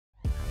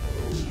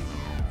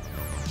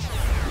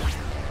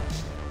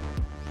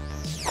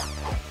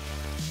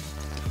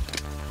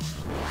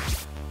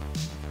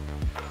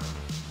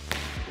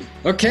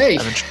Okay,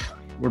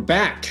 we're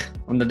back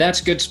on the That's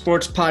Good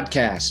Sports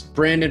podcast.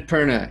 Brandon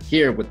Perna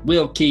here with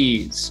Will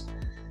Keys.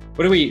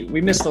 What do we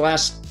missed the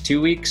last 2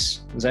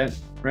 weeks? Is that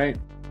right?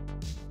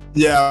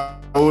 Yeah,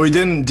 well, we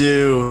didn't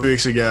do 2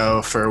 weeks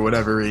ago for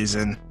whatever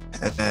reason,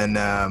 and then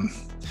I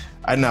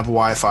didn't have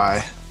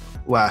Wi-Fi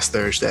last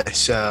Thursday,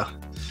 so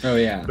Oh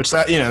yeah,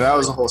 that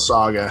was a whole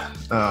saga.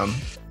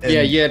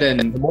 yeah, you had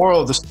the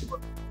moral of the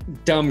story,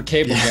 dumb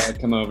cable guy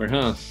come over,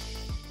 huh?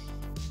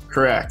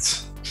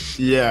 correct.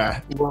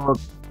 Yeah, well,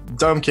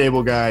 dumb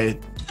cable guy,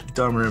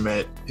 dumb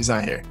roommate. He's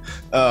not here,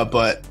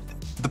 but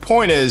the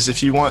point is,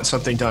 if you want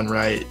something done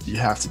right, you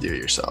have to do it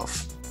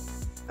yourself,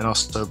 and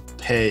also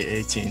pay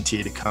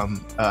AT&T to come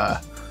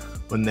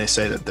when they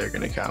say that they're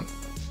going to come.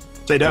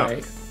 They don't.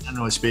 Right.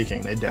 Generally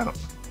speaking, they don't.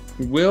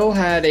 Will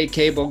had a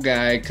cable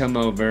guy come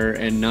over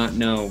and not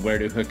know where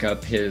to hook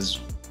up his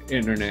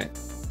internet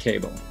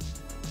cable.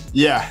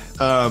 Yeah,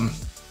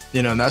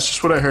 and that's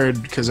just what I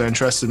heard because I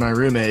entrusted my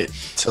roommate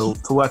to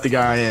let the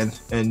guy in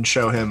and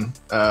show him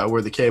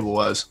where the cable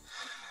was.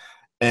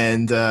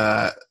 And,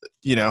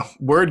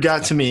 word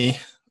got to me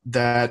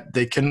that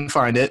they couldn't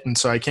find it. And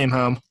so I came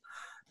home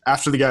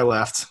after the guy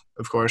left,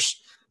 of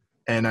course,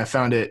 and I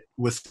found it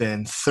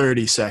within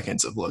 30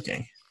 seconds of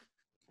looking.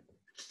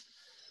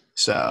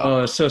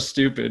 Oh, it's so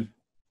stupid.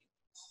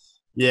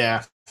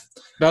 Yeah.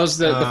 That was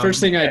the first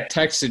thing I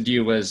texted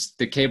you was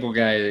the cable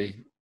guy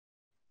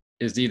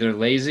is either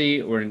lazy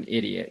or an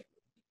idiot.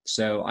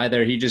 So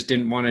either he just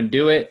didn't want to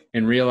do it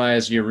and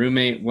realize your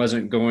roommate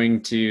wasn't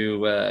going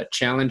to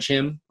challenge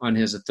him on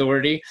his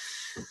authority,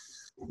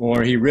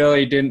 or he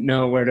really didn't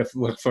know where to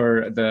look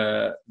for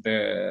the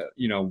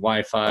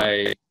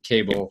Wi-Fi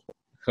cable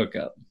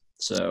hookup.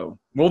 So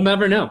we'll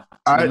never know.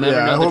 We'll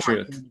never know the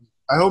truth.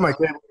 I hold my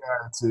cable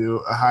guy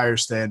to a higher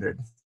standard,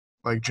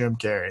 like Jim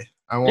Carrey.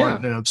 I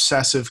want an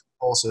obsessive,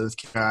 compulsive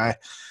guy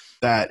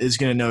that is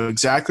going to know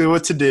exactly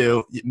what to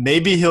do.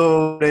 Maybe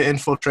he'll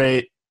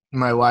infiltrate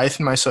my life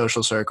and my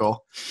social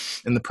circle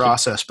in the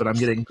process, but I'm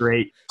getting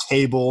great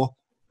cable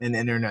and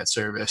internet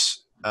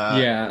service.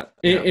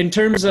 In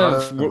terms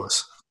of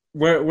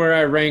where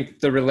I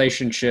rank the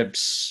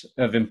relationships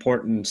of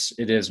importance,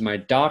 it is my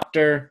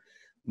doctor,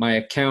 my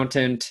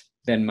accountant,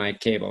 then my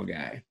cable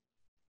guy.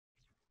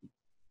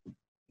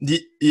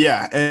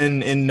 Yeah,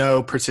 and in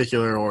no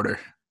particular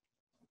order.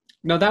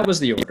 No, that was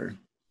the order.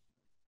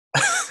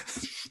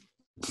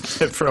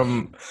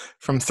 From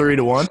 3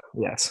 to 1?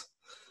 Yes.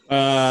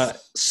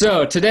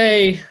 So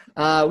today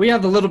we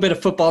have a little bit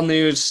of football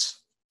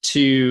news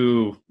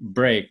to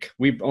break.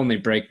 We only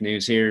break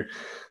news here.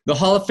 The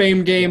Hall of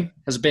Fame game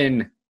has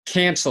been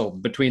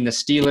canceled between the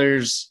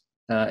Steelers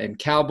and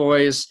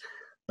Cowboys.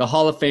 The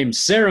Hall of Fame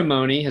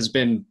ceremony has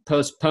been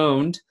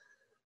postponed.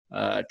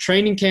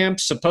 Training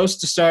camp's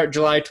supposed to start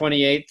July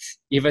 28th,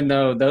 even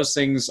though those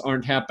things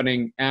aren't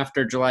happening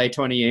after July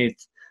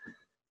 28th.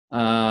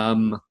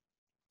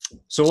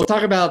 So we'll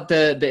talk about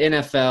the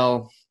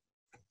NFL,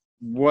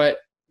 what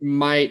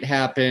might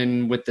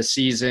happen with the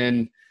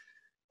season,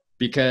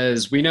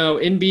 because we know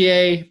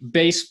NBA,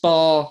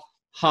 baseball,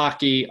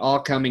 hockey all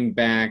coming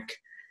back,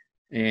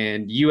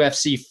 and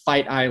UFC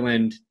Fight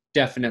Island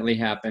definitely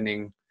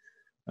happening.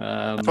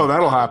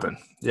 That'll happen.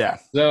 Yeah.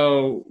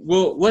 So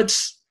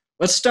let's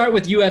start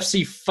with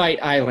UFC Fight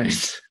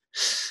Island.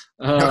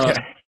 Okay.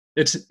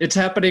 It's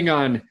happening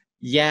on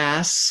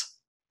Yas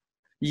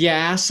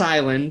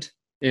Island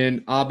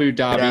in Abu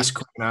Dhabi. Yas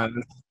Queen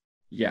Island.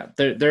 Yeah,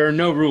 there are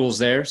no rules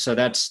there, so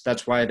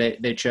that's why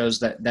they chose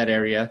that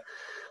area.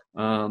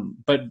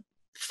 But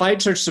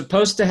fights are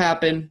supposed to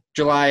happen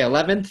July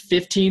 11th,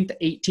 15th,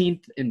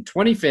 18th, and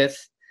 25th.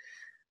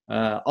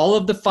 All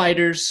of the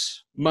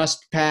fighters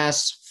must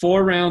pass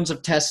 4 rounds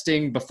of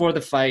testing before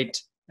the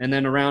fight, and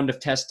then a round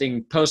of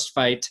testing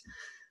post-fight.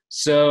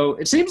 So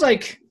it seems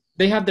like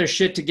they have their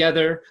shit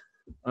together.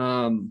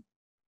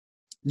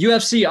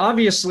 UFC,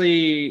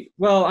 obviously,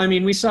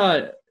 we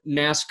saw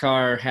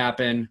NASCAR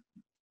happen,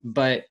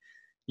 but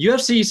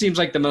UFC seems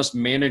like the most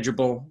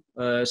manageable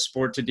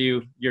sport to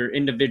do. Your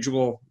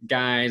individual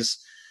guys,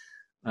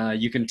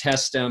 you can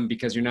test them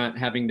because you're not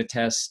having to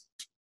test,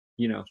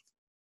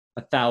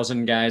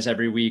 1,000 guys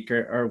every week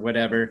or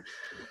whatever.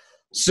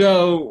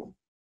 So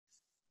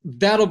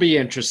that'll be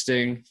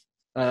interesting.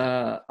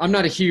 I'm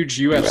not a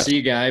huge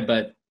UFC guy,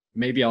 but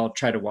maybe I'll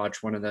try to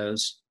watch one of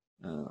those.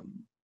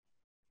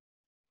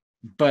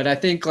 But I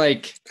think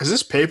is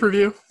this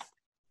pay-per-view?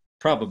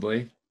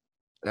 Probably.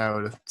 I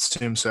would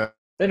assume so.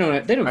 They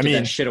don't give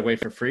that shit away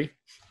for free.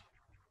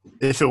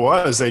 If it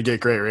was, they'd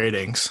get great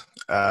ratings.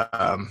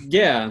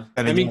 Yeah.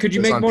 Could you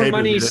make more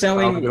money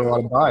selling? Get a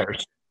lot of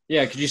buyers.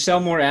 Yeah, could you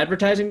sell more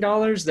advertising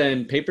dollars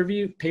than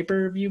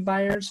pay-per-view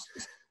buyers?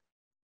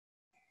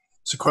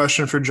 It's a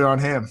question for John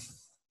Hamm.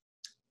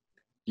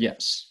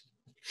 Yes.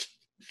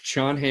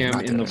 John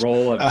Hamm in the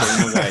role of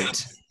Dana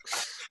White.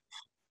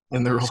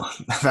 In the role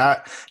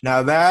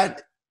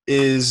that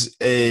is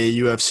a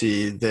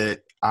UFC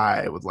that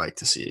I would like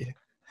to see.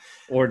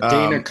 Or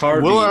Dana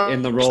Carvey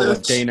in the role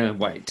of Dana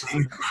White.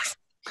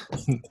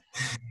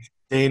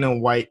 Dana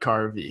White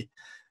Carvey.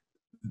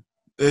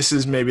 this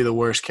is maybe the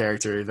worst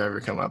character we've ever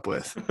come up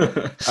with.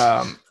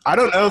 I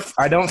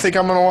don't think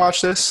I'm gonna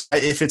watch this.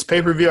 If it's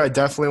pay-per-view, I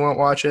definitely won't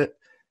watch it.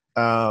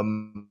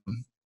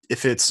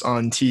 If it's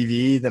on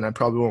TV, then I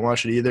probably won't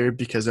watch it either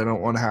because I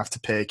don't want to have to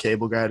pay a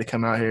cable guy to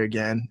come out here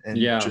again and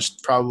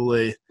just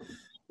probably,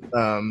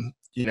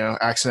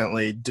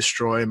 accidentally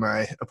destroy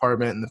my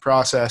apartment in the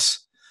process.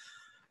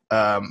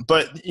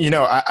 But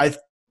I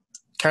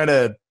kind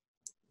of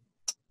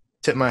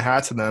tip my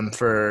hat to them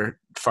for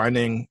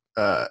finding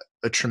a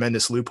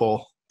tremendous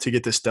loophole to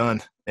get this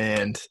done,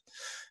 and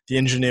the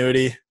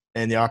ingenuity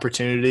and the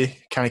opportunity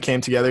kind of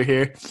came together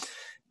here.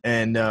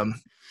 And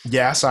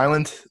Yas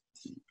Island,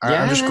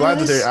 I'm just glad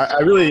that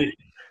I really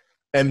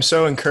am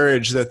so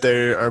encouraged that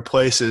there are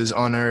places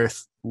on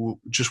Earth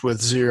just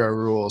with zero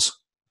rules.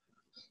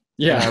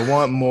 Yeah, and I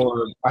want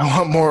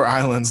more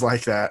islands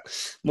like that.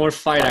 More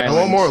fight islands. I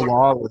want more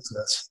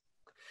lawlessness.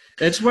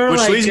 It's where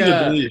which leads me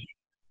to believe.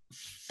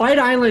 Fight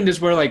Island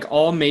is where like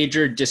all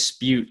major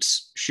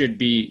disputes should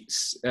be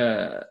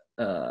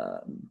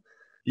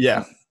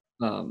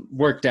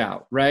worked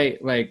out,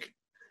 right? Like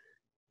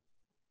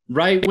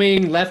right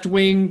wing, left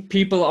wing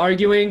people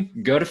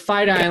arguing, go to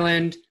Fight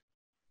Island.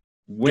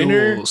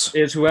 Winner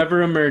is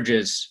whoever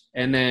emerges,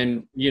 and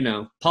then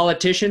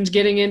politicians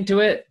getting into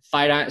it.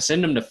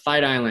 Send them to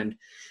Fight Island.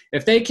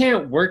 If they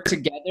can't work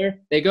together,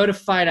 they go to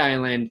Fight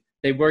Island.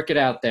 They work it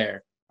out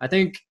there. I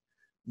think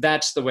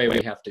that's the way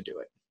we have to do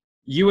it.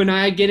 You and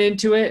I get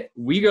into it,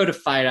 we go to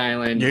Fight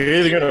Island. You're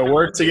either going to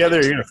work together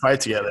or you're going to fight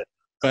together.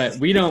 But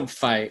we don't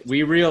fight.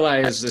 We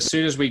realize as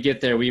soon as we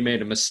get there, we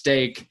made a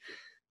mistake.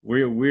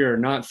 We are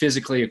not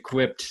physically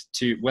equipped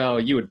to – well,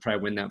 you would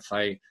probably win that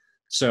fight.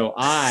 So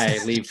I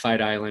leave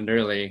Fight Island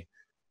early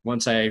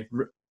once I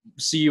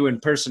see you in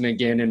person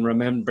again and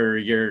remember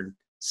you're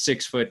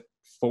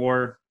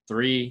 6'4",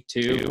 3,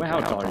 2. How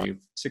tall are you?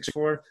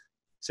 6'4",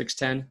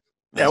 6'10"?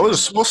 Yeah, we'll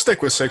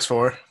stick with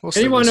 6'4".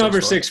 Anyone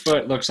over 6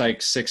 foot looks like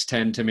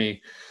 6'10" to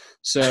me.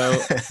 So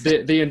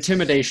the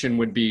intimidation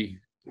would be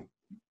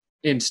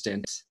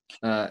instant.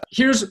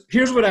 Here's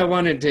what I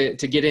wanted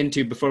to get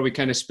into before we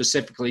kind of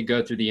specifically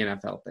go through the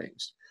NFL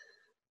things,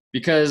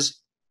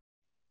 because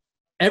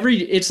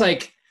it's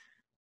like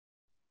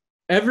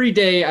every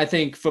day I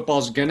think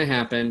football's going to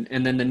happen,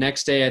 and then the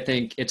next day I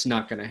think it's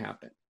not going to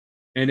happen.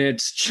 And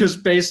it's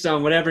just based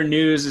on whatever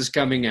news is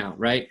coming out,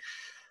 right?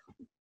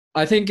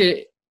 I think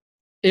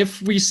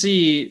if we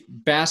see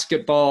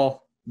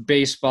basketball,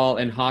 baseball,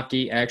 and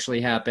hockey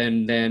actually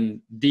happen,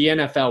 then the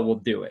NFL will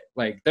do it.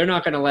 Like, they're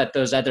not going to let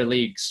those other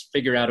leagues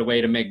figure out a way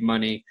to make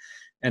money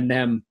and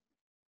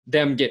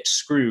them get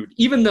screwed,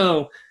 even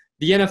though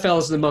the NFL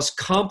is the most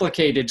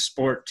complicated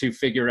sport to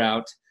figure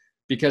out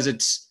because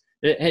it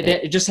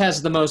just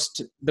has the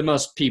most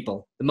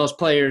people, the most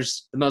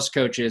players, the most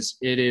coaches.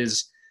 It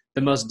is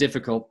the most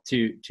difficult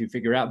to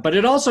figure out, but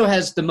it also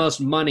has the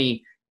most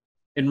money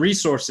and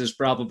resources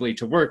probably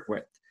to work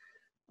with.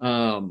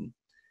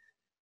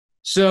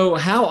 So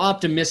how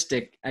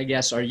optimistic, I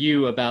guess, are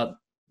you about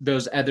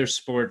those other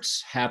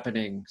sports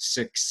happening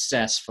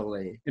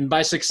successfully? And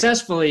by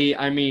successfully,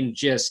 I mean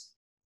just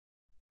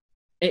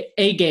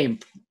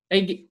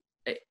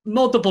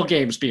multiple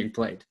games being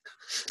played.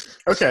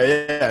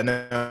 Okay, yeah,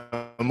 no,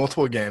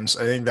 multiple games.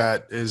 I think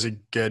that is a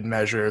good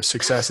measure of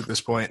success at this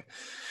point.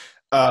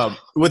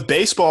 With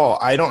baseball,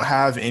 I don't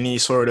have any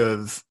sort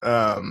of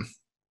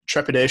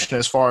trepidation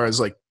as far as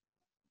like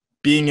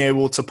being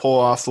able to pull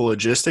off the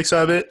logistics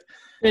of it.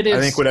 I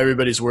think what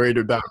everybody's worried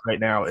about right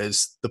now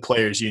is the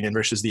players' union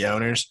versus the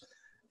owners.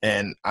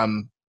 And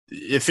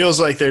it feels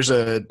like there's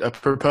a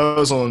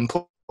proposal in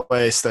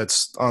place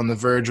that's on the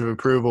verge of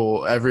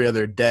approval every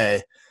other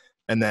day.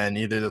 And then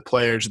either the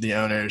players or the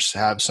owners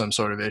have some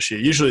sort of issue,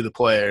 usually the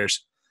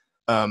players.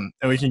 And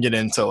we can get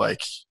into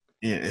like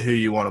who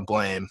you want to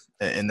blame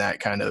in that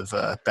kind of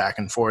back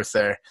and forth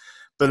there.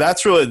 But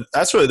that's really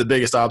the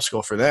biggest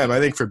obstacle for them. I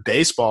think for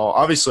baseball,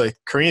 obviously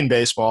Korean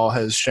baseball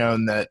has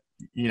shown that,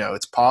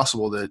 it's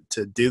possible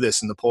to do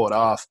this and to pull it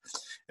off.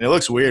 And it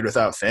looks weird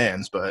without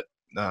fans, but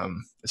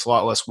it's a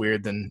lot less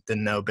weird than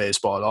no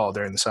baseball at all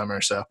during the summer.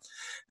 So I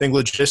think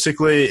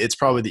logistically it's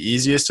probably the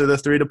easiest of the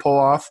three to pull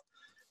off,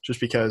 just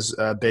because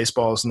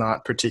baseball is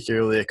not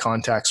particularly a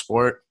contact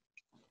sport.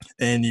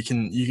 And you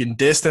can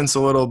distance a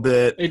little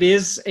bit. It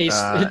is it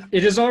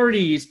is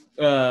already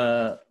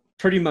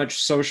pretty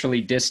much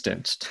socially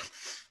distanced.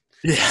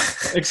 Yeah.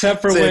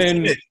 Except for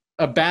when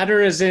a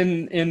batter is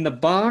in the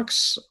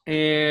box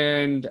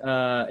and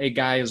a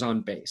guy is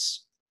on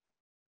base,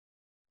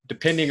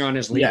 depending on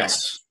his leadoff.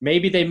 Yes.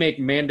 Maybe they make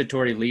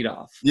mandatory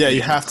leadoff. Yeah,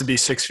 you have to be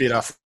 6 feet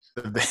off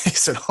the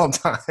base at all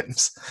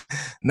times.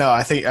 No,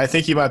 I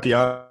think you might be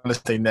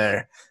honest thing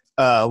there.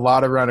 A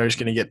lot of runners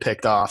going to get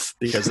picked off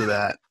because of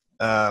that.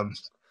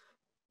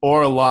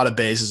 Or a lot of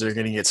bases are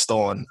going to get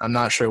stolen. I'm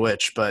not sure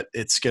which, but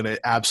it's going to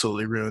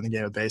absolutely ruin the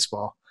game of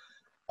baseball.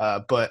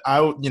 But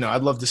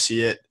I'd love to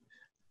see it.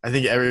 I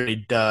think everybody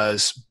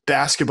does.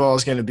 Basketball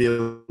is going to be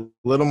a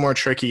little more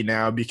tricky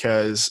now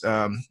because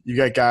you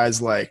got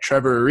guys like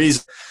Trevor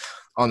Ariza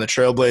on the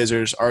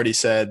Trailblazers already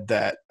said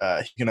that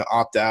he's going to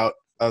opt out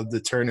of the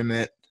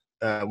tournament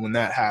when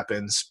that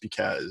happens,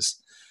 because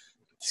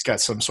he's got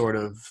some sort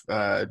of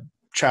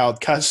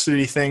child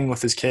custody thing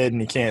with his kid,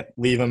 and he can't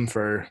leave him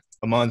for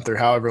a month or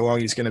however long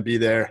he's going to be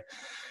there.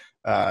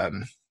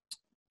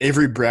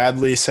 Avery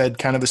Bradley said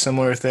kind of a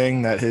similar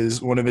thing, that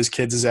one of his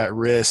kids is at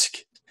risk,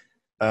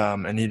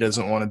 and he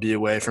doesn't want to be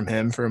away from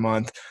him for a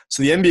month.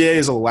 So the NBA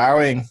is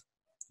allowing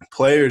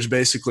players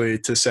basically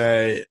to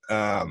say,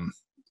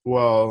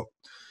 well,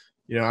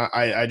 you know,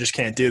 I just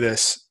can't do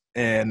this,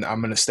 and I'm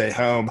going to stay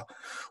home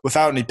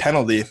without any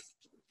penalty,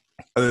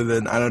 other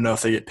than I don't know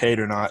if they get paid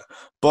or not.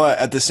 But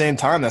at the same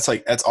time,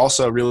 that's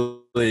also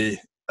really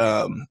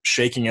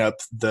shaking up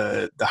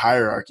the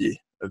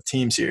hierarchy of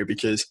teams here,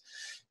 because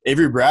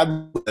Avery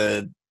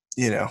Bradley,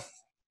 you know,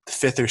 the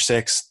fifth or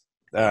sixth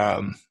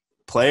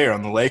player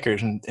on the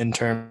Lakers in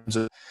terms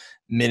of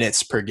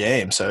minutes per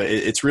game. So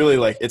it's really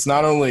like, it's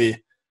not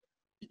only,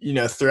 you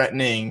know,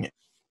 threatening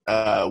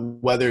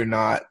whether or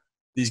not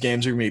these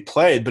games are going to be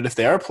played, but if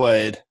they are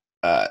played,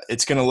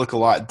 it's going to look a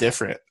lot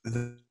different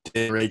than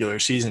in regular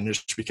season,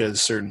 just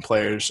because certain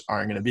players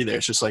aren't going to be there.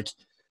 It's just like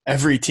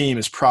every team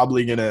is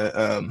probably going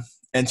to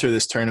enter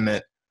this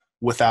tournament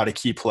without a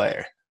key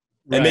player.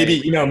 Right. And maybe,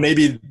 you know,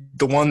 maybe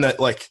the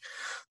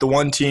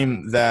one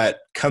team that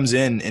comes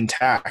in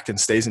intact and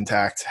stays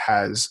intact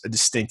has a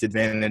distinct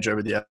advantage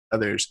over the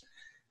others.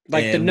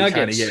 Like the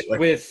Nuggets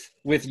with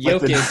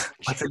Jokic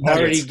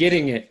already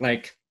getting it.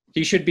 Like,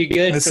 he should be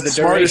good for the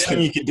smartest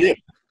thing you can do.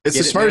 It's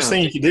the smartest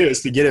thing you can do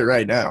is to get it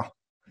right now.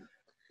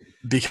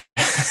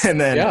 And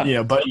then, you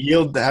know, but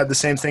Yield had the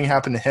same thing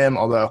happen to him,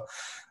 although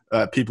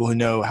people who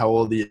know how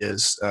old he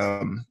is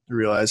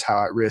realize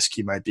how at risk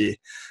he might be.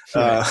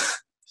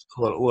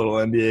 Little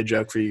NBA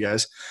joke for you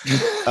guys.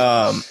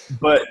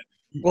 But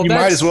you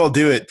might as well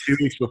do it 2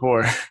 weeks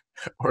before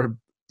or,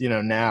 you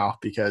know, now,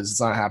 because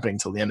it's not happening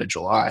until the end of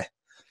July.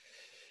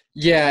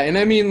 Yeah, and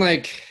I mean,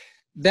 like,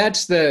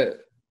 there's so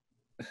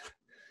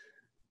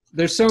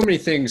many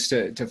things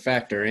to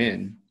factor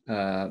in,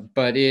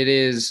 but it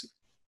is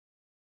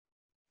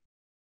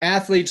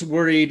athletes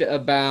worried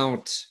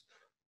about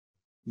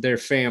their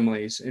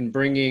families and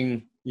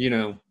bringing, you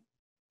know,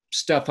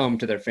 stuff home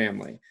to their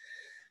family.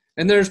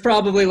 And there's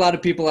probably a lot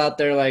of people out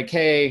there like,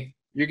 hey,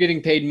 you're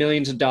getting paid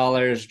millions of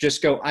dollars,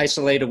 just go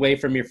isolate away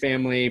from your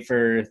family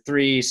for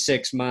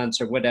 3-6 months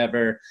or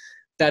whatever.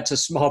 That's a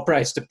small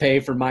price to pay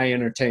for my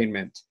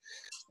entertainment.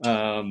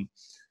 But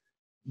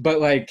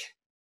like,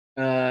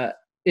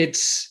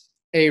 it's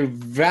a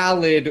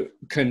valid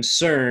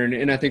concern,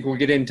 and I think we'll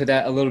get into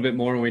that a little bit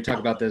more when we talk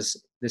about this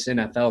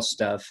NFL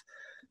stuff.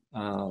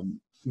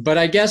 But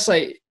I guess,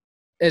 like,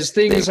 as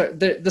things are,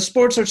 the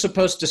sports are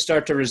supposed to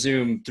start to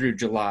resume through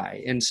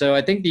July, and so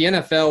I think the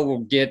NFL will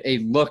get a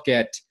look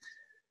at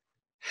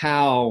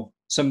how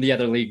some of the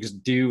other leagues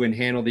do and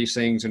handle these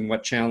things and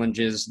what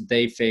challenges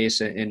they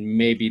face, and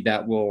maybe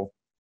that will,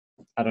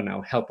 I don't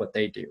know, help what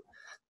they do.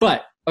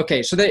 But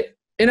okay, so the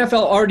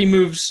NFL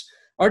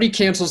already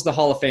cancels the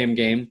Hall of Fame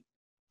game,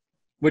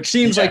 which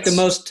seems like the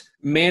most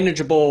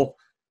manageable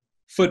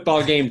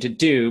football game to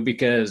do,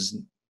 because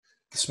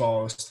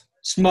the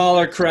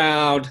smaller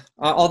crowd.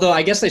 Although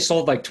I guess they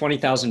sold like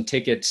 20,000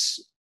 tickets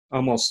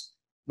almost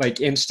like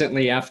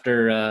instantly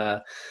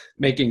after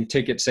making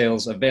ticket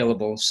sales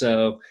available.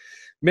 So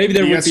maybe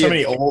there would be so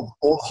many old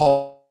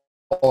Hall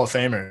of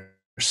Famers.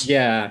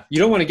 Yeah, you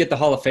don't want to get the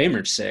Hall of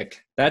Famers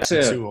sick.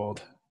 Too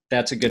old.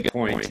 That's a good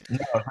point. No,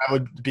 that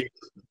would be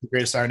the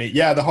greatest irony.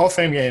 Yeah, the Hall of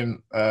Fame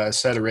game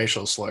said a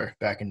racial slur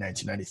back in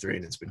 1993,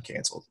 and it's been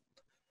canceled.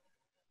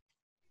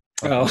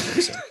 Oh,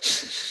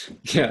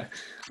 yeah.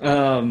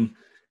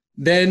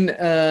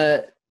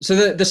 So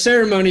the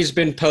ceremony's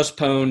been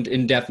postponed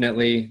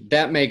indefinitely.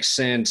 That makes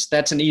sense.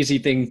 That's an easy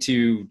thing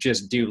to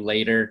just do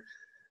later.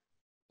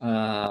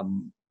 But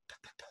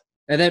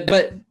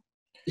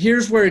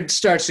here's where it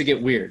starts to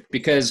get weird,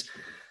 because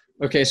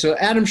okay, so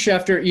Adam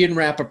Schefter, Ian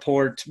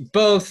Rappaport,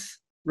 both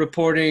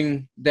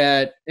reporting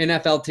that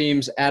NFL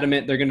teams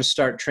adamant they're going to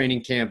start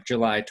training camp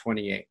July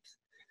 28th.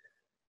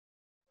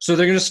 So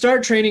they're going to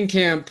start training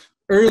camp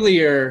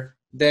earlier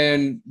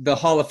than the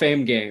Hall of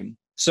Fame game.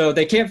 So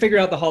they can't figure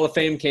out the Hall of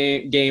Fame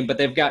game, but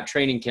they've got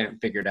training camp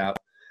figured out.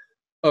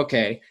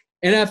 Okay.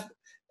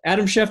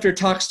 Adam Schefter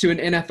talks to an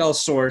NFL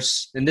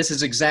source, and this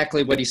is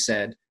exactly what he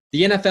said.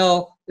 The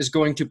NFL is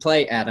going to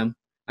play, Adam.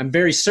 I'm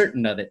very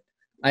certain of it.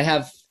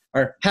 Have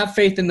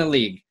faith in the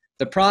league.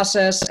 The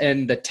process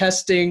and the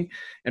testing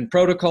and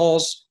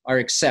protocols are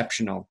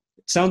exceptional.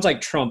 It sounds like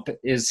Trump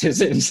is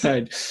his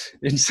inside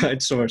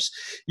source.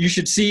 You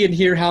should see and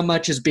hear how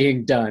much is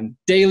being done.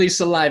 Daily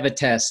saliva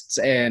tests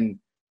and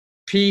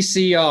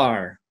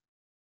PCR.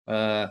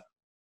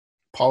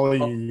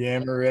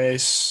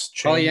 Polyamorous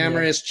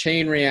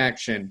chain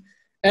reaction.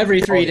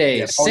 Every 3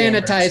 days,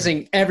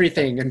 sanitizing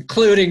everything,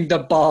 including the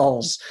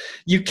balls.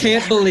 You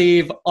can't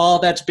believe all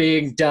that's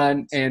being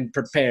done and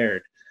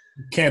prepared.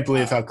 Can't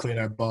believe how clean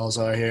our balls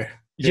are here.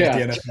 Yeah.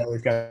 At the NFL,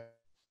 we've got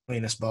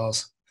cleanest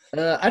balls.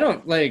 I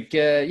don't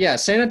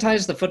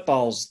sanitize the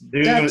footballs.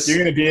 You're going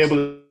to be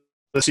able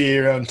to see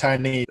your own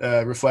tiny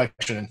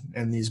reflection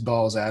in these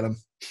balls, Adam.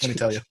 Let me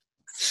tell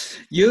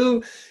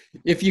you.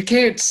 If you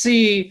can't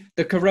see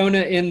the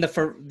corona in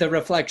the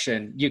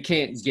reflection, you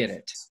can't get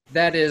it.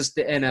 That is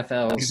the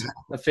NFL's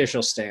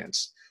official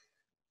stance.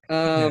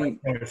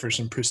 For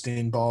some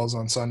pristine balls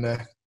on Sunday.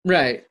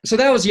 Right. So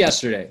that was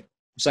yesterday.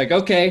 It's like,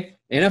 okay,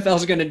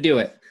 NFL's going to do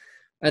it.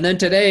 And then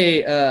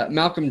today,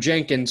 Malcolm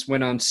Jenkins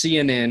went on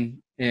CNN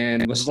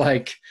and was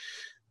like,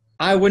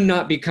 I would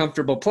not be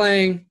comfortable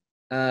playing.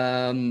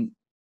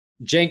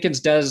 Jenkins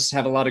does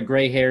have a lot of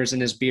gray hairs in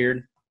his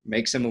beard,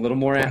 makes him a little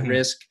more at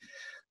risk.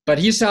 But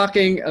he's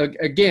talking,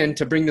 again,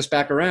 to bring this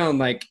back around,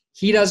 like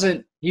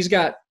he's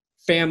got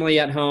family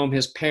at home,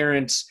 his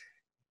parents.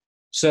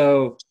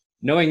 So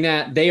knowing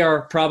that, they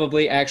are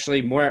probably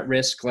actually more at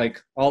risk,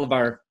 like all of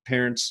our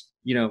parents,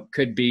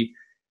 could be.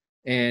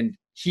 And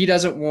he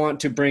doesn't want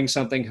to bring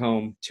something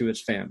home to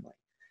his family.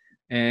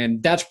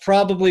 And that's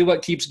probably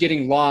what keeps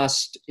getting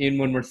lost in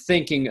when we're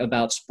thinking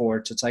about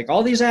sports. It's like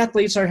all these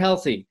athletes are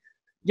healthy.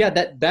 Yeah,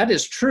 that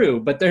is true,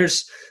 but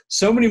there's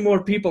so many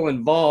more people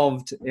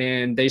involved,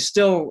 and they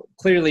still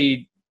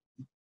clearly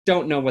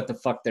don't know what the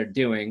fuck they're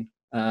doing.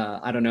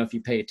 I don't know if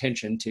you pay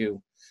attention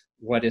to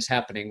what is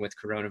happening with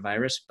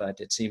coronavirus, but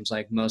it seems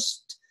like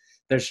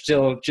there's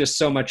still just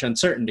so much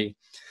uncertainty.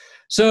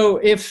 So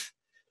if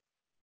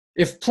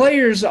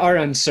players are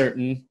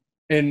uncertain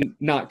and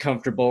not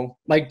comfortable,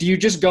 like, do you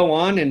just go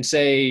on and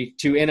say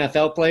to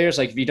NFL players,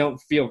 like, if you don't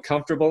feel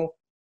comfortable,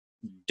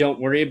 don't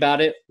worry about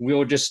it.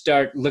 We'll just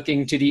start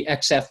looking to the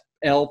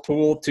XFL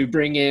pool to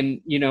bring in,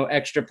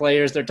 extra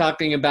players. They're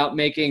talking about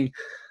making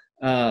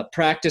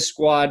practice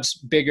squads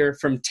bigger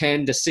from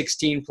 10 to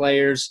 16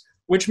 players,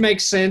 which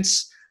makes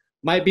sense.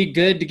 Might be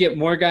good to get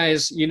more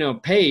guys,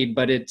 paid,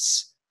 but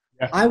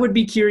I would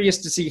be curious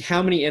to see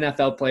how many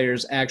NFL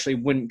players actually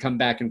wouldn't come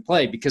back and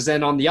play, because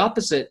then on the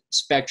opposite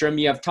spectrum,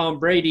 you have Tom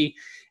Brady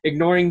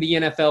ignoring the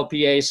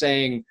NFLPA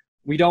saying,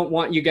 we don't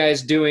want you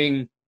guys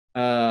doing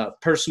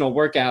personal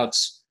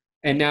workouts,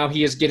 and now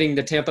he is getting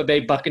the Tampa Bay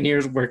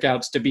Buccaneers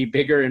workouts to be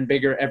bigger and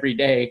bigger every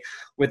day,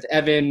 with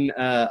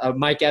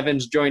Mike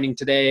Evans joining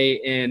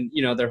today, and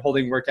they're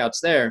holding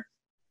workouts there.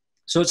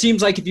 So it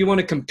seems like if you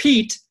want to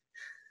compete,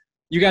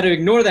 you got to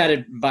ignore that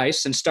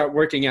advice and start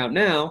working out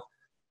now,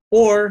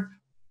 or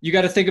you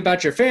got to think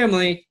about your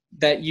family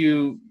that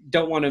you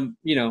don't want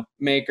to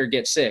make or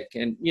get sick.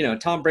 And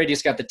Tom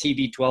Brady's got the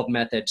TB12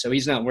 method, so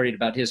he's not worried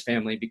about his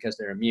family because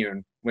they're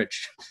immune,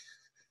 which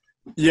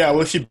well,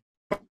 if you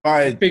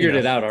figured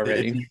it out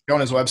already. If you go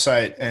on his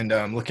website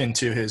and look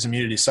into his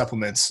immunity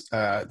supplements,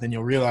 then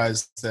you'll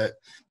realize that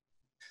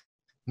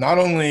not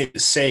only is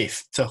it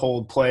safe to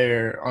hold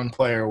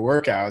player-on-player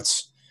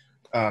workouts,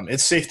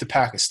 it's safe to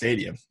pack a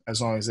stadium as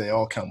long as they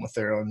all come with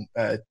their own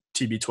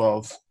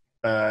TB12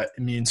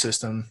 immune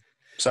system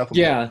supplement.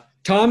 Yeah,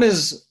 Tom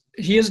has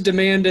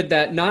demanded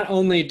that not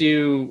only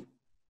do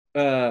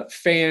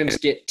fans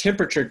get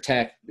temperature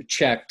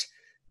checked,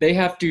 they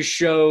have to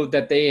show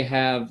that they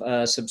have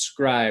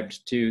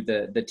subscribed to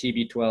the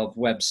TB12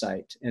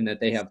 website and that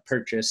they have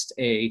purchased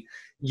a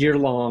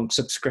year-long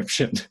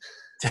subscription.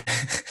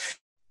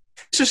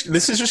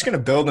 This is just going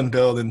to build and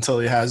build until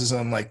he has his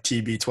own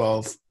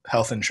TB12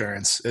 health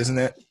insurance, isn't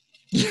it?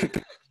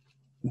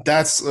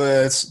 That's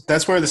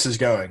where this is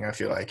going, I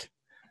feel like.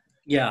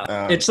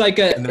 Yeah, it's like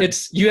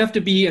you have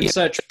to be in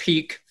such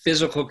peak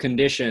physical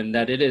condition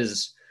that it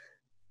is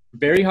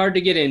very hard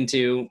to get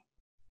into.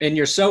 And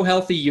you're so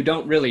healthy, you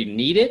don't really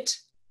need it,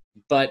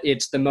 but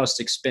it's the most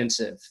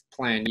expensive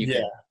plan you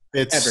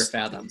could ever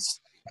fathom.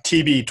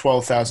 TB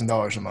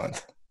 $12,000 a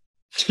month.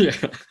 Yeah.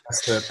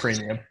 That's the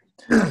premium.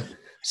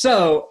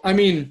 So, I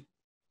mean,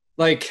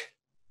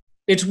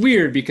 it's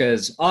weird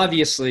because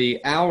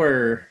obviously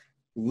our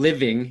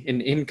living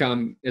and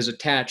income is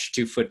attached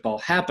to football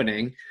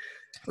happening.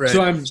 Right.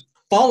 So I'm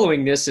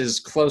following this as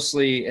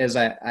closely as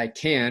I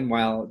can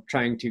while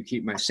trying to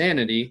keep my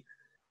sanity.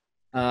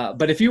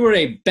 But if you were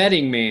a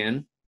betting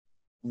man,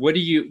 what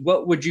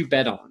would you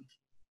bet on?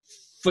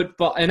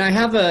 Football, and I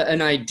have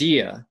an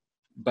idea,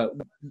 but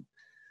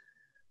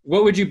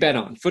what would you bet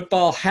on?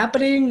 Football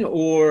happening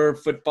or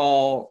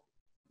football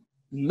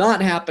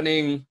not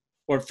happening,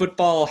 or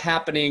football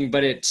happening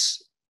but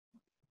it's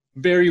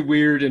very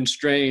weird and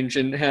strange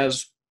and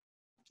has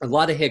a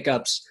lot of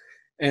hiccups,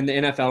 and the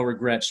NFL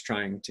regrets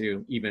trying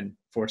to even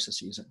force a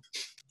season?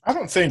 I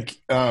don't think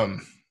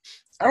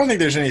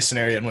there's any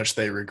scenario in which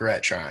they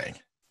regret trying.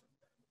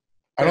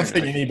 I don't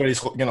think anybody's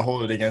going to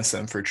hold it against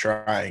them for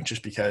trying,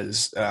 just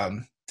because,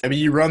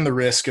 you run the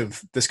risk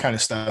of this kind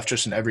of stuff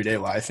just in everyday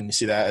life. And you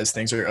see that as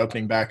things are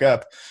opening back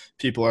up,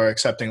 people are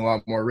accepting a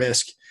lot more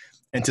risk.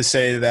 And to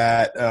say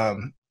that,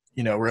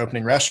 we're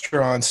opening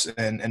restaurants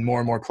and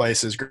more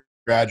places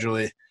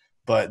gradually,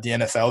 but the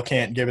NFL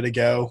can't give it a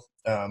go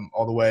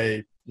all the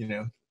way,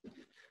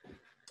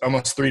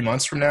 almost 3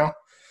 months from now.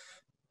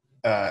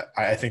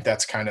 I think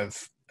that's kind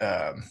of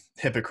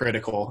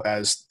hypocritical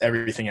as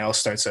everything else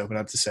starts to open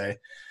up to say,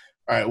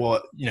 all right,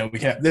 well, we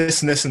can have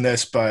this and this and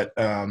this, but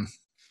the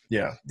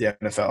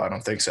NFL, I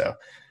don't think so.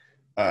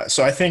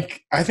 So I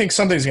think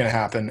something's going to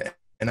happen,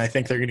 and I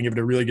think they're going to give it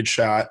a really good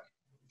shot.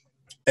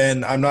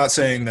 And I'm not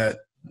saying that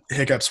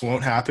hiccups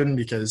won't happen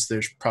because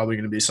there's probably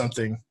going to be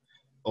something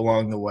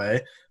along the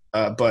way.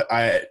 But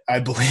I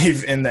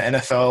believe in the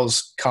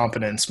NFL's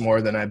competence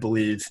more than I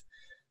believe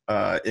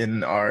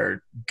in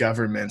our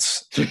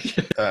government's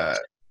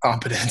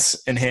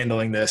competence in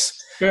handling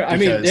this. I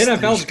mean, the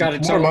NFL's got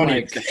its own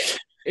money.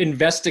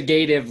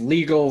 Investigative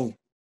legal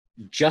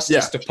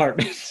justice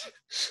department.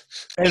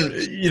 And,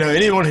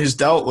 anyone who's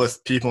dealt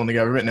with people in the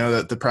government know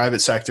that the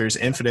private sector is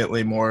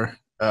infinitely more,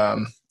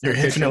 they're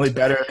infinitely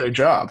better at their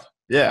job.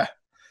 Yeah.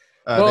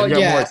 They've got more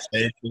at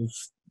stake.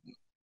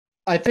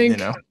 I think,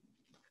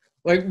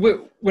 like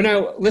when I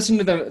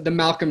listened to the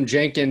Malcolm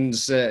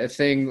Jenkins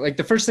thing, like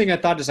the first thing I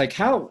thought is like,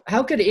 how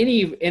could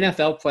any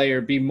NFL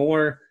player be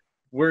more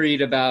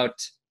worried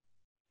about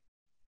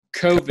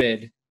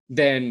COVID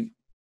than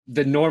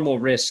the normal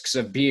risks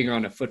of being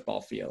on a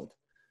football field?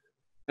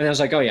 And I was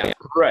like, oh yeah,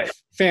 right.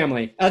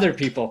 Family, other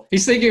people.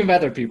 He's thinking of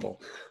other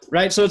people,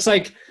 right? So it's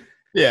like,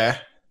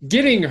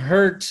 getting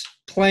hurt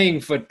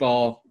playing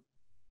football,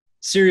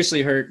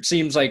 seriously hurt,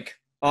 seems like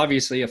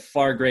obviously a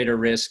far greater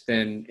risk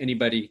than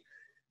anybody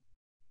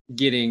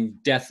getting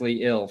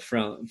deathly ill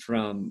from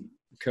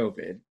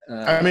COVID.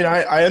 I mean,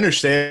 I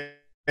understand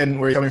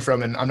where you're coming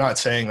from, and I'm not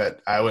saying that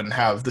I wouldn't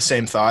have the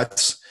same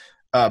thoughts,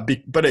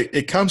 but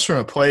it comes from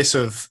a place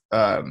of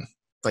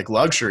like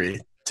luxury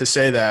to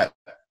say that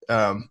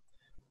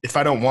if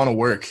I don't want to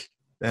work,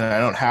 then I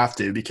don't have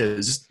to,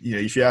 because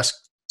if you ask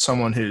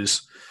someone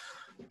who's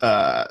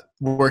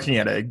working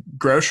at a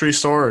grocery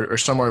store or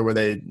somewhere where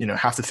they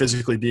have to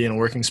physically be in a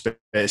working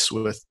space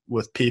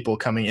with people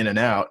coming in and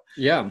out,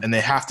 and they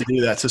have to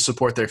do that to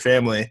support their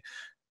family,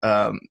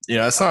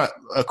 it's not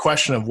a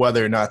question of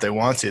whether or not they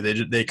want to.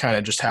 They kind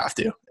of just have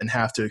to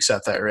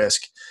accept that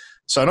risk.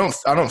 So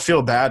I don't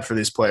feel bad for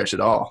these players at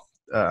all.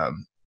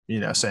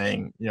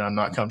 Saying I'm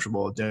not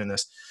comfortable with doing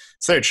this.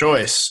 It's their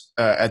choice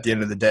at the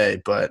end of the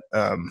day, but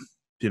I'm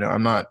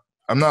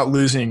not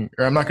losing,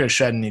 or I'm not going to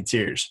shed any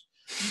tears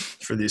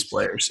for these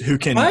players who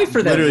can cry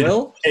for them.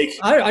 Will,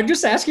 I'm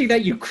just asking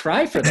that you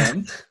cry for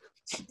them.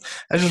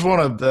 I just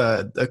want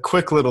a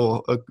quick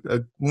little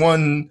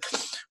one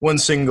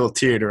single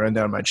tear to run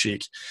down my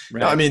cheek.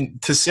 Right. No, I mean,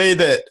 to say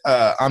that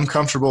I'm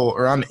comfortable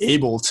or I'm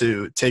able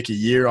to take a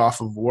year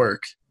off of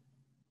work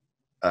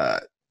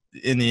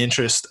in the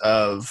interest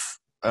of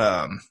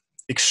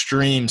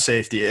extreme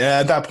safety. And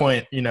at that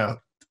point,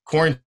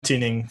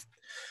 quarantining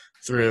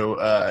through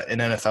an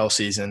NFL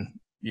season,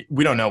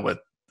 we don't know what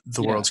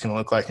the world's going to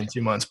look like in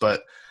 2 months,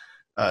 but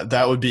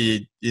that would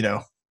be,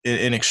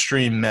 an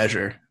extreme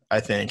measure,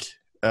 I think,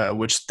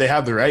 which they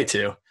have the right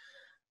to.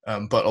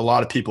 But a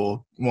lot of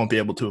people won't be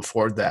able to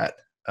afford that.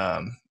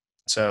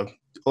 So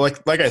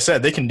like I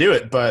said, they can do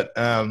it, but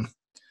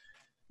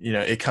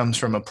it comes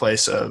from a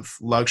place of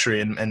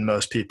luxury, and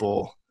most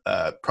people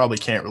probably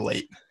can't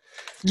relate.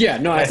 Yeah,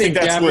 no, I think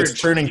that's what's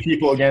turning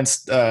people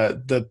against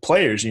the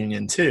players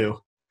union too.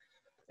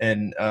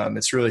 And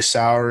it's really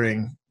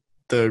souring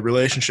the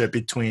relationship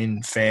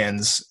between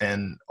fans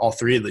and all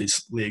three of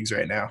these leagues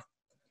right now.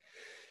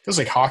 Feels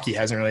like hockey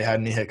hasn't really had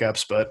any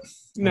hiccups, but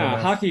no,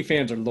 hockey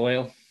fans are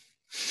loyal.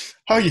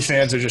 Hockey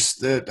fans are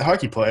just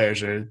hockey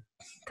players are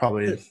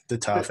probably the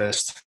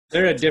toughest.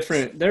 They're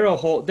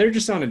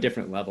just on a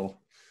different level.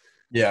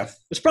 Yeah.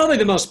 It's probably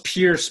the most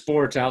pure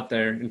sport out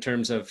there in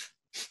terms of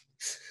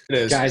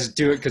guys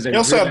do it because they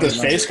also have those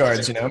face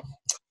guards,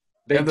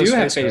 They do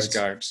have face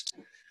guards.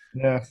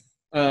 Yeah.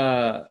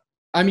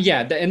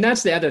 And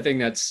that's the other thing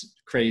that's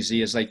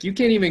crazy is like you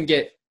can't even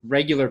get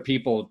regular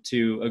people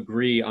to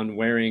agree on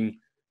wearing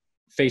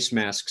face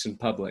masks in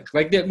public.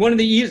 Like one of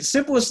the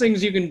simplest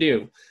things you can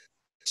do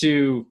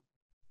to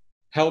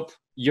help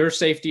your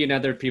safety and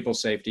other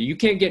people's safety. You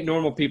can't get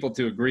normal people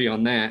to agree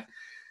on that.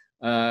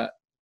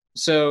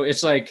 So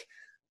it's like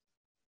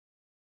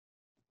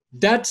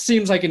that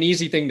seems like an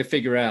easy thing to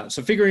figure out.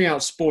 So figuring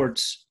out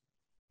sports,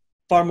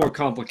 far more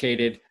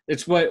complicated.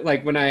 It's what,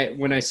 like when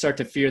I start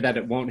to fear that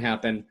it won't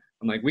happen,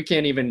 I'm like, we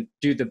can't even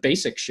do the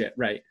basic shit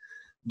right.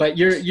 But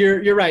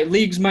you're right.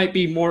 Leagues might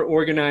be more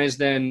organized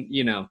than,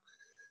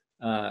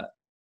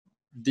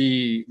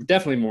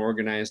 definitely more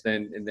organized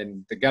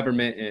than the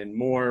government, and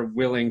more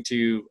willing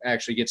to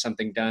actually get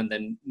something done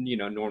than,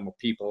 normal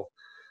people.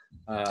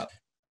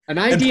 An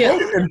idea.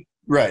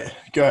 Right.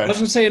 Go ahead. I was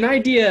going to say, an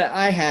idea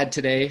I had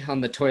today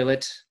on the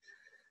toilet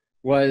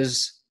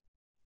was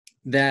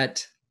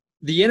that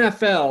the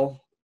NFL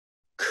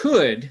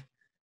could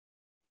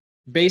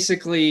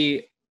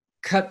basically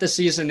cut the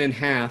season in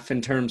half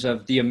in terms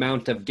of the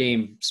amount of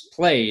games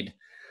played,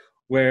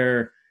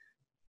 where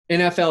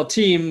NFL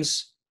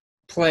teams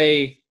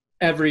play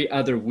every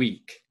other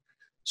week.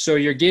 So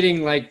you're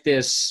getting like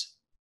this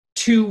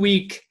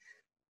 2-week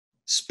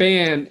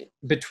span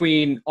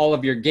between all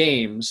of your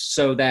games,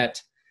 so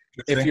that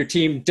if your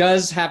team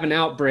does have an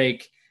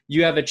outbreak,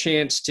 you have a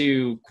chance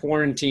to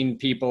quarantine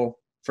people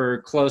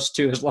for close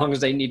to as long as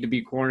they need to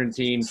be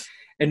quarantined,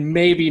 and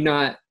maybe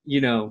not,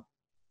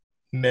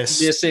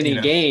 miss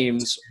any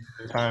games,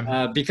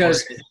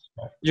 because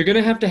you're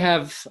going to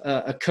have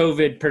a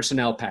COVID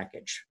personnel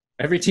package.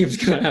 Every team's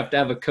going to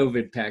have a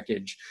COVID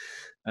package.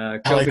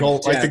 like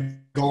the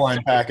goal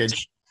line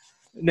package.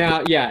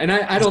 Now, yeah, and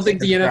I don't think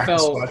the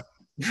NFL,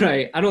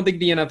 right? I don't think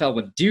the NFL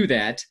would do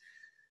that.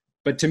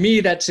 But to me,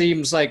 that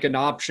seems like an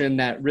option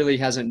that really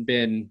hasn't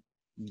been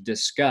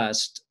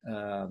discussed.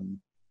 I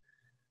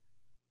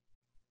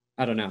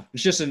don't know.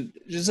 It's just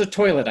a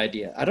toilet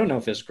idea. I don't know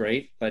if it's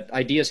great, but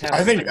ideas happen.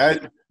 I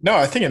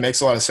think it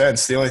makes a lot of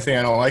sense. The only thing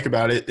I don't like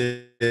about it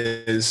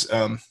is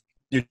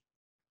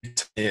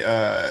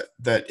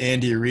that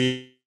Andy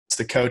Reid's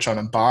the coach on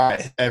a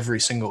bye every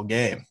single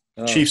game.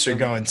 Chiefs are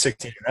going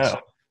 16-0.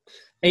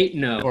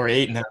 8-0. Or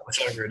 8-0,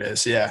 whichever it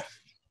is, yeah.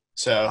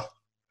 So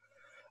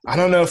I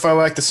don't know if I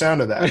like the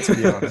sound of that, to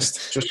be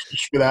honest, just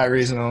for that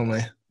reason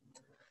only.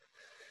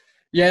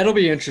 Yeah, it'll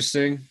be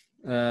interesting.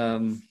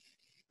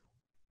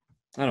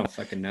 I don't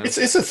fucking know. It's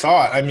a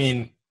thought. I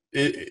mean,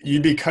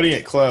 you'd be cutting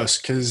it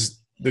close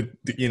because the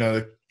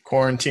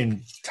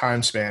quarantine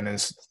time span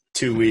is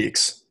 2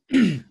 weeks.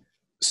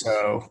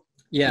 So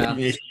yeah,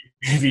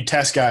 if you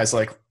test guys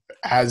like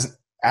as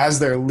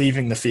they're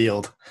leaving the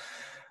field,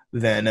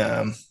 then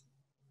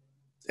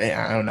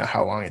I don't know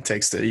how long it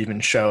takes to even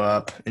show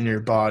up in your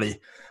body,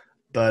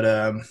 but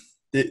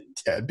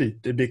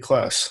it'd be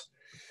close.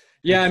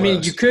 Yeah, I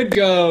mean, you could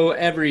go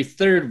every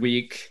third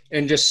week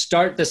and just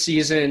start the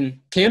season,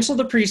 cancel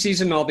the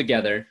preseason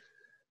altogether,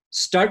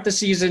 start the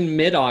season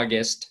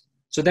mid-August,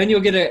 so then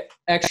you'll get an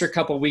extra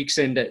couple weeks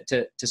in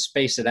to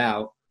space it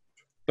out.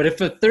 But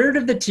if a third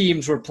of the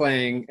teams were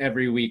playing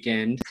every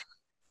weekend,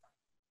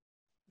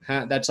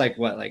 that's like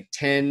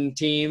 10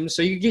 teams?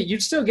 So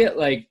you'd still get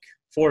like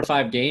 4 or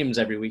 5 games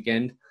every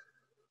weekend.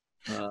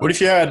 What if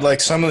you had like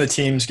some of the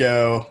teams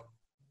go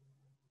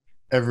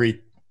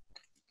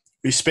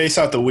we space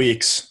out the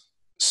weeks.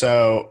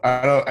 So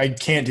I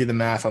can't do the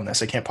math on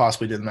this. I can't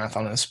possibly do the math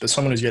on this, but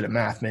someone who's good at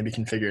math maybe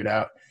can figure it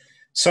out.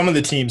 Some of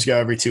the teams go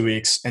every 2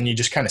 weeks and you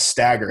just kind of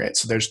stagger it.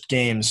 So there's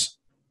games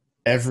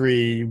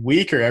every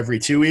week or every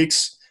 2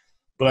 weeks,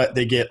 but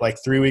they get like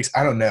 3 weeks.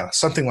 I don't know,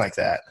 something like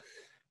that.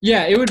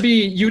 Yeah, it would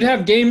be, you'd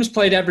have games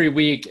played every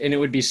week and it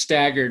would be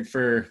staggered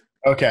for.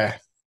 Okay.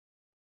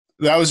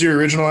 That was your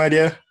original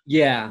idea?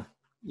 Yeah.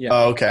 Yeah.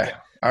 Oh, okay.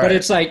 All right.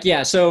 It's like,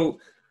 yeah. So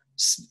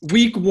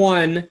week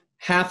 1,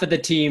 half of the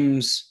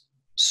teams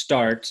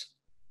start.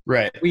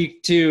 Right.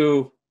 Week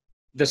 2,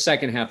 the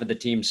second half of the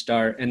team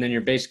start. And then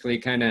you're basically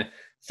kind of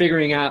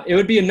figuring out, it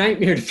would be a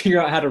nightmare to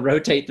figure out how to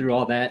rotate through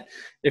all that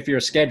if you're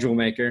a schedule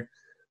maker.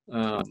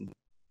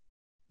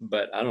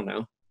 But I don't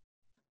know.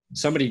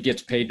 Somebody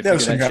gets paid to figure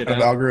that shit out. There's some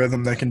kind of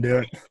algorithm that can do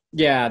it.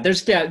 Yeah, they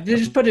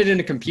just put it in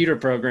a computer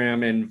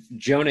program and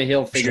Jonah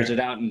Hill figures it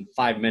out in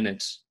 5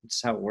 minutes.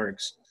 That's how it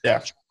works.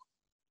 Yeah.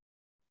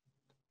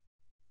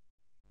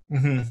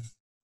 Mm-hmm.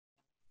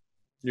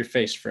 Your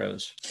face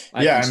froze.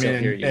 I mean,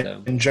 hear you,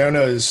 though. And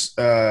Jonah is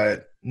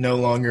no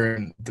longer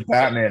in the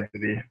Batman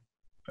movie.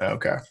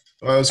 Okay.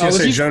 Well, I was going to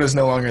say Jonah's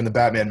no longer in the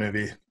Batman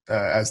movie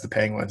as the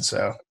Penguin,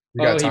 so he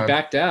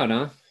backed out,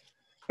 huh?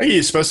 I think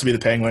he's supposed to be the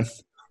Penguin.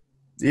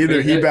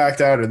 Either he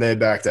backed out or they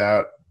backed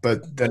out,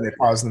 but then they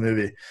paused the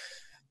movie.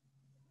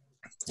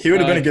 He would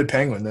have been a good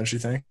Penguin, don't you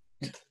think?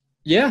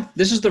 Yeah.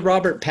 This is the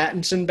Robert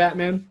Pattinson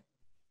Batman?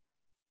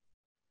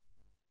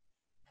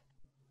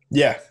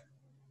 Yeah.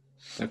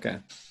 Okay.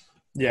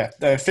 Yeah.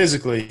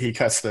 Physically, he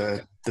cuts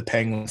the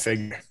Penguin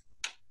figure.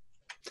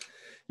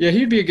 Yeah,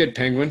 he'd be a good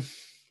Penguin.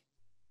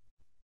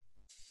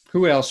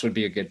 Who else would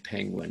be a good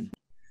Penguin?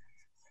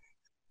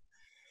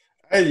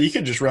 You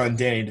could just run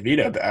Danny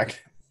DeVito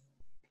back.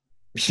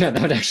 Yeah,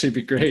 that would actually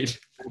be great.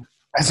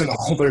 As an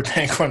older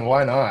Penguin,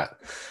 why not?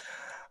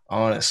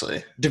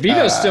 Honestly.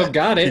 DeVito's still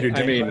got it.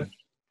 I mean,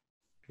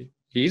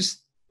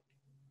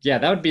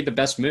 that would be the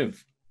best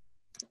move.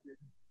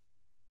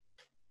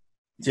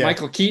 Yeah.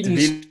 Michael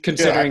Keaton's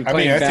considering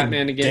playing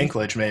Batman again.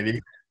 Dinklage, maybe.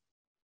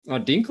 Oh,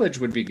 Dinklage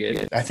would be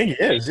good. I think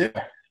he is,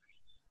 yeah.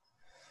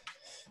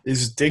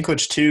 Is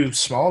Dinklage too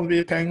small to be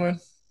a Penguin?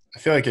 I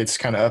feel like it's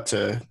kind of up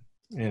to,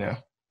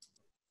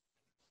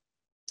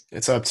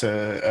 it's up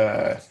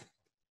to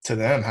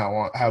them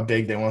how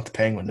big they want the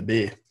Penguin to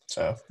be.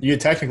 So you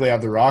could technically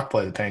have The Rock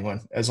play the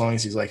Penguin as long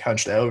as he's like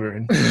hunched over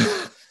and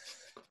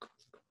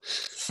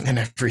and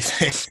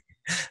everything.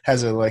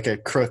 Has a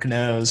crook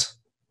nose.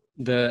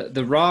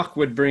 The Rock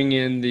would bring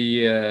in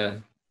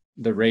the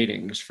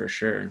ratings for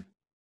sure.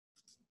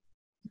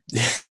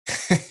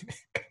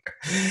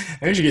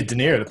 Maybe we should get De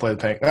Niro to play the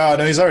Penguin. Oh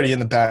no, he's already in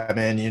the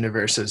Batman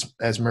universe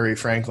as Murray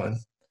Franklin.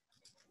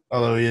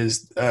 Although he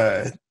is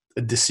a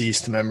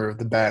deceased member of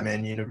the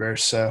Batman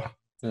universe, so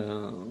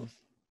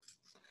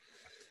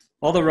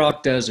all The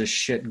Rock does is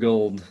shit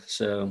gold,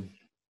 so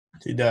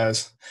he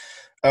does.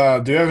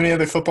 Do we have any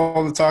other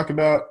football to talk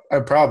about?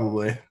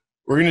 Probably.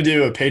 We're gonna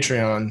do a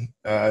Patreon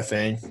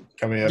thing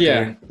coming up.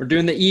 Yeah, we're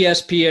doing the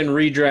ESPN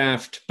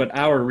redraft, but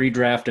our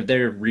redraft of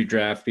their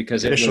redraft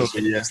because it was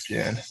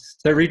ESPN.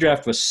 Their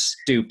redraft was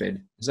stupid.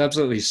 It was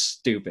absolutely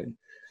stupid.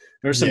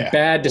 There were some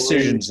bad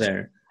decisions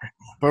there.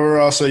 But we're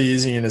also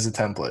using it as a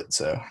template,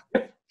 so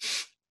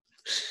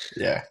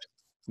yeah.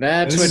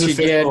 That's what you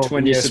get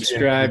when you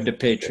subscribe to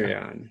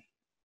Patreon.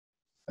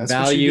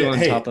 Value on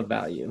top of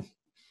value.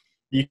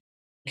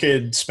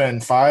 could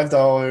spend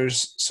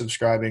 $5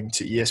 subscribing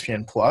to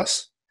ESPN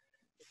Plus,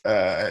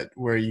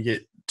 where you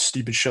get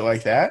stupid shit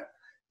like that,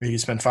 or you can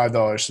spend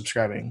 $5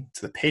 subscribing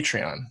to the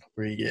Patreon,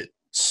 where you get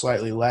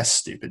slightly less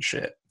stupid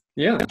shit.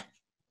 Yeah.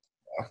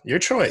 Your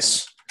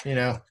choice.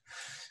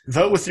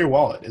 Vote with your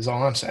wallet is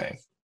all I'm saying.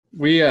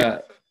 We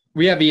have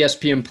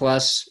ESPN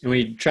Plus, and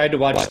we tried to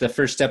watch the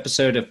first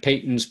episode of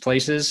Peyton's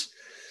Places,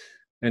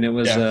 and it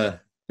was the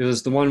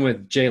one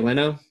with Jay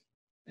Leno,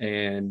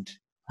 and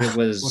it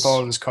was with all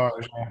of his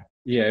cars.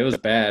 Yeah, it was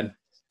bad.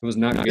 It was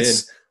not good.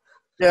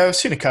 Yeah, I've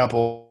seen a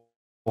couple.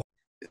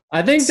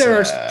 I think there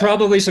are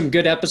probably some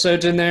good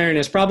episodes in there, and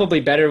it's probably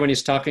better when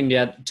he's talking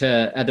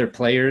to other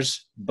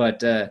players.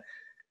 But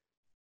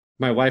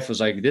my wife was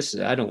like,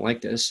 I don't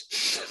like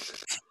this.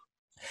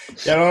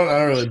 Yeah, I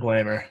don't really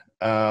blame her.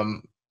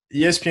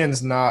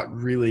 ESPN's not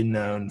really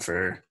known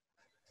for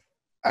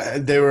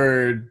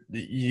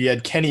you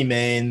had Kenny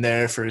Mayne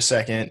there for a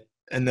second,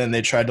 and then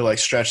they tried to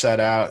stretch that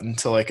out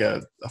into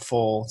a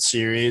full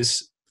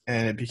series,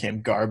 and it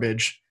became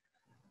garbage.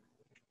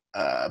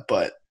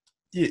 But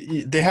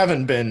they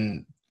haven't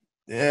been.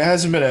 It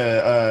hasn't been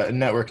a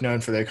network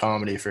known for their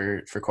comedy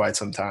for quite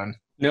some time.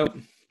 Nope.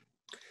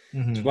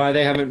 Mm-hmm. That's why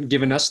they haven't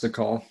given us the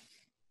call.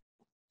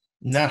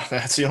 No,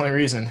 that's the only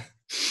reason.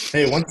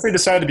 Hey, once they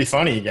decide to be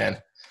funny again,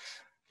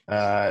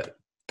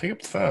 pick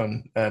up the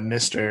phone,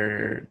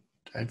 Mr.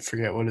 I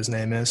forget what his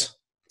name is.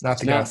 Not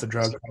the guy with the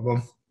drug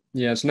problem.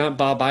 Yeah, it's not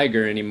Bob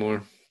Iger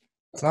anymore.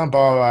 It's not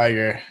Bob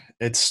Iger.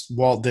 It's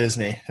Walt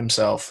Disney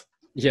himself.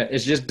 Yeah,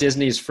 it's just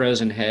Disney's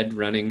frozen head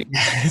running.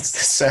 It's the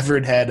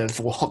severed head of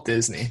Walt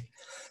Disney.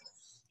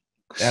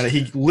 And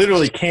he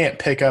literally can't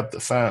pick up the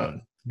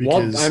phone.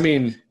 Walt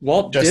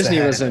Disney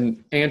was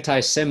an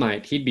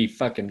anti-Semite. He'd be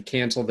fucking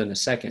canceled in a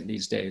second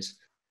these days.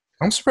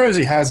 I'm surprised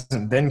he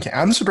hasn't been.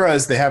 I'm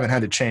surprised they haven't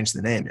had to change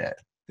the name yet.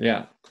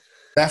 Yeah.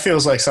 That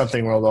feels like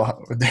something where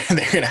they're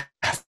going to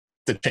have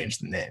to change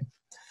the name.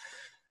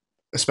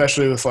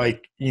 Especially with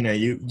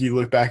you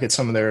look back at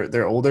some of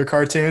their older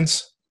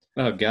cartoons.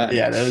 Oh God.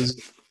 Yeah, I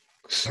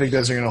think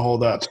those are going to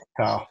hold up,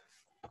 Kyle.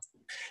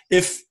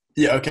 If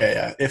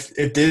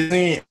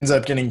Disney ends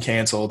up getting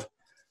canceled,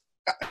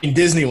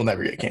 Disney will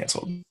never get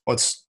canceled.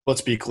 Let's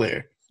be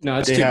clear. No,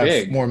 it's they too have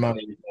big. More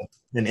money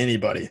than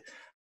anybody.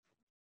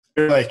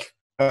 They're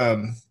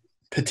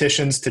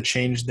petitions to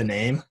change the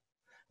name,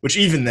 which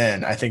even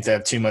then I think they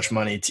have too much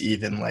money to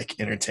even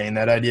entertain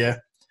that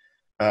idea.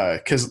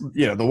 Because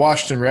the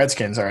Washington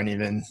Redskins haven't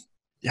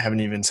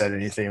even said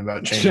anything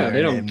about changing. Yeah,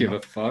 they don't give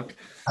a fuck.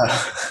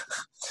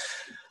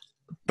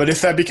 But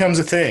if that becomes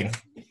a thing,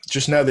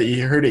 just know that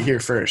you heard it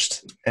here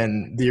first,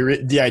 and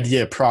the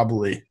idea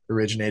probably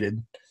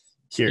originated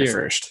here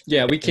first.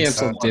 Yeah, we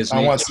canceled Disney.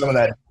 I want some of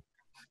that.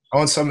 I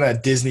want some of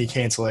that Disney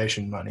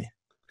cancellation money.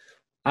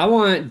 I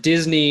want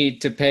Disney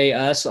to pay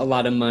us a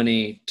lot of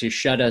money to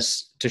shut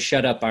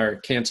up our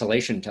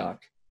cancellation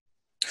talk.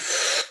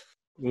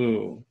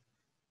 Ooh.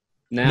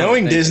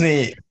 Knowing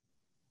Disney,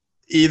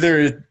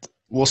 either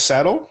will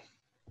settle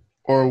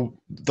or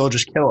they'll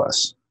just kill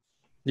us.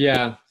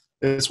 Yeah.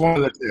 It's one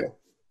of the two.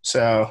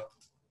 So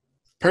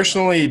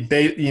personally,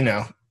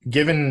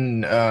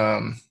 given,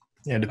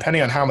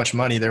 depending on how much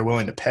money they're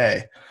willing to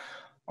pay,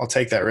 I'll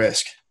take that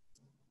risk.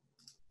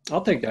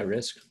 I'll take that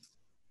risk.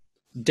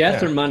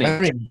 Death or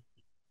money?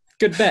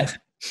 Good bet.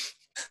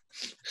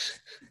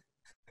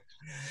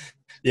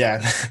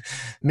 Yeah.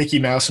 Mickey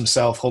Mouse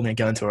himself holding a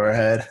gun to our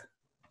head.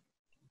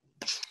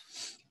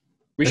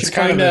 It's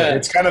kind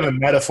of a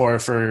metaphor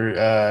for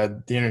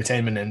the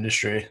entertainment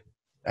industry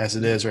as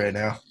it is right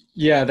now.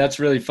 Yeah, that's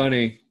really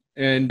funny.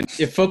 And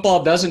if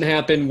football doesn't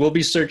happen, we'll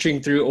be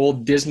searching through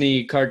old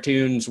Disney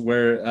cartoons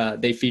where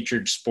they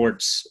featured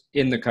sports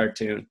in the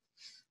cartoon,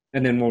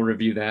 and then we'll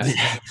review that.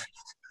 Yeah.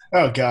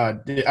 Oh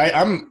God,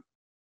 I'm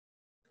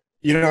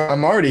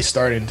already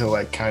starting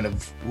to kind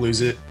of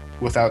lose it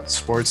without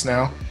sports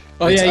now.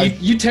 Oh yeah,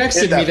 you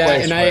texted me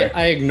that, and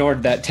I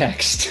ignored that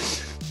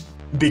text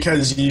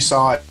because you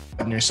saw it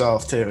in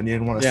yourself too, and you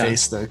didn't want to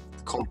face the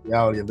cold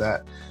reality of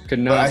that. Could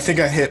not. But I think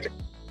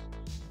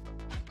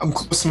I'm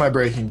close to my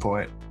breaking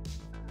point.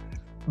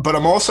 But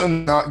I'm also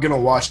not going to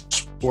watch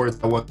sports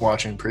I wasn't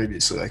watching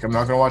previously. I'm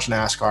not going to watch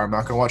NASCAR. I'm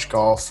not going to watch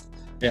golf.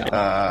 Yeah.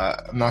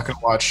 I'm not going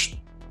to watch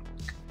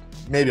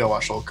 – maybe I'll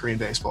watch a little Korean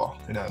baseball.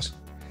 Who knows?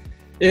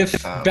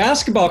 If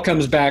basketball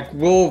comes back,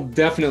 we'll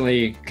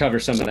definitely cover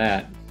some of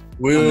that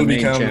we'll on the main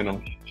become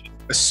channel.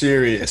 A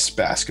serious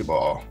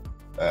basketball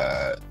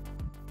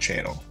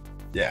channel.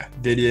 Yeah,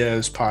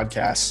 videos,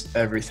 podcasts,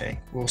 everything.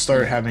 We'll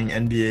start having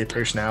NBA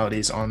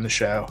personalities on the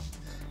show.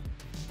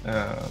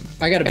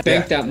 I got to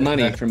bank that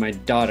money for my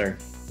daughter,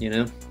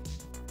 Yeah.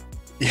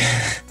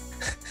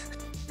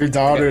 Your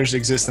daughter's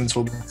existence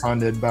will be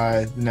funded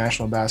by the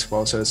National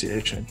Basketball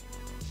Association.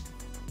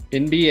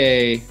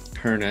 NBA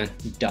Perna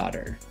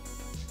daughter.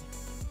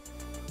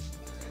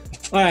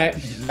 All right.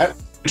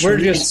 We're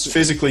just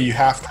physically you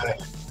have to.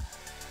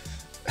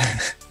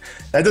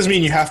 That doesn't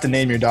mean you have to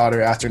name your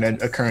daughter after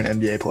a current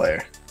NBA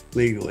player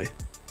legally.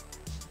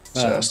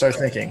 So start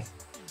thinking.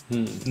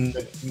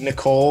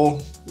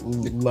 Nicole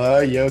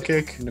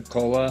Jokic.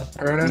 Nicola.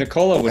 Perna?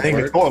 Nicola would I think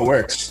work. Nicola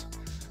works.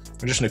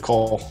 Or just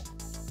Nicole.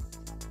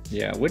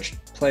 Yeah, which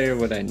player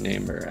would I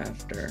name her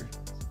after?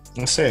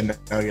 Let's say a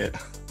Nugget.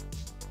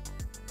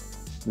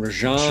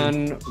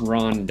 Rajon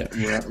Rondo.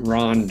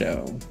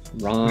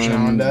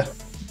 Rajanda.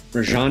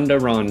 Rajonda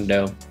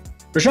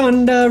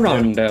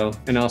Rondo.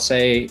 And I'll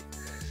say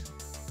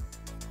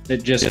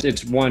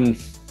it's one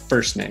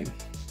first name.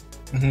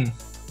 Mm-hmm.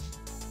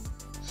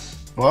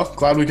 Well,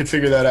 glad we could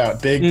figure that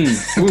out. Big.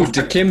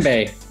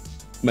 Dikembe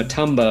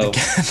Mutombo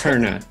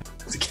Perna.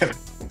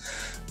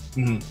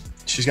 Mm-hmm.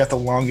 She's got the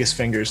longest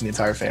fingers in the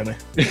entire family.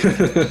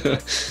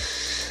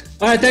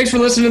 All right, thanks for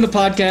listening to the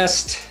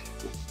podcast.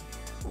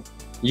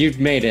 You've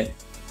made it.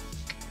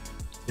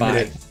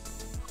 Bye.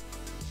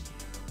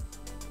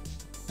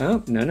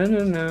 Oh,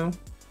 no.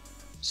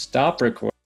 Stop recording.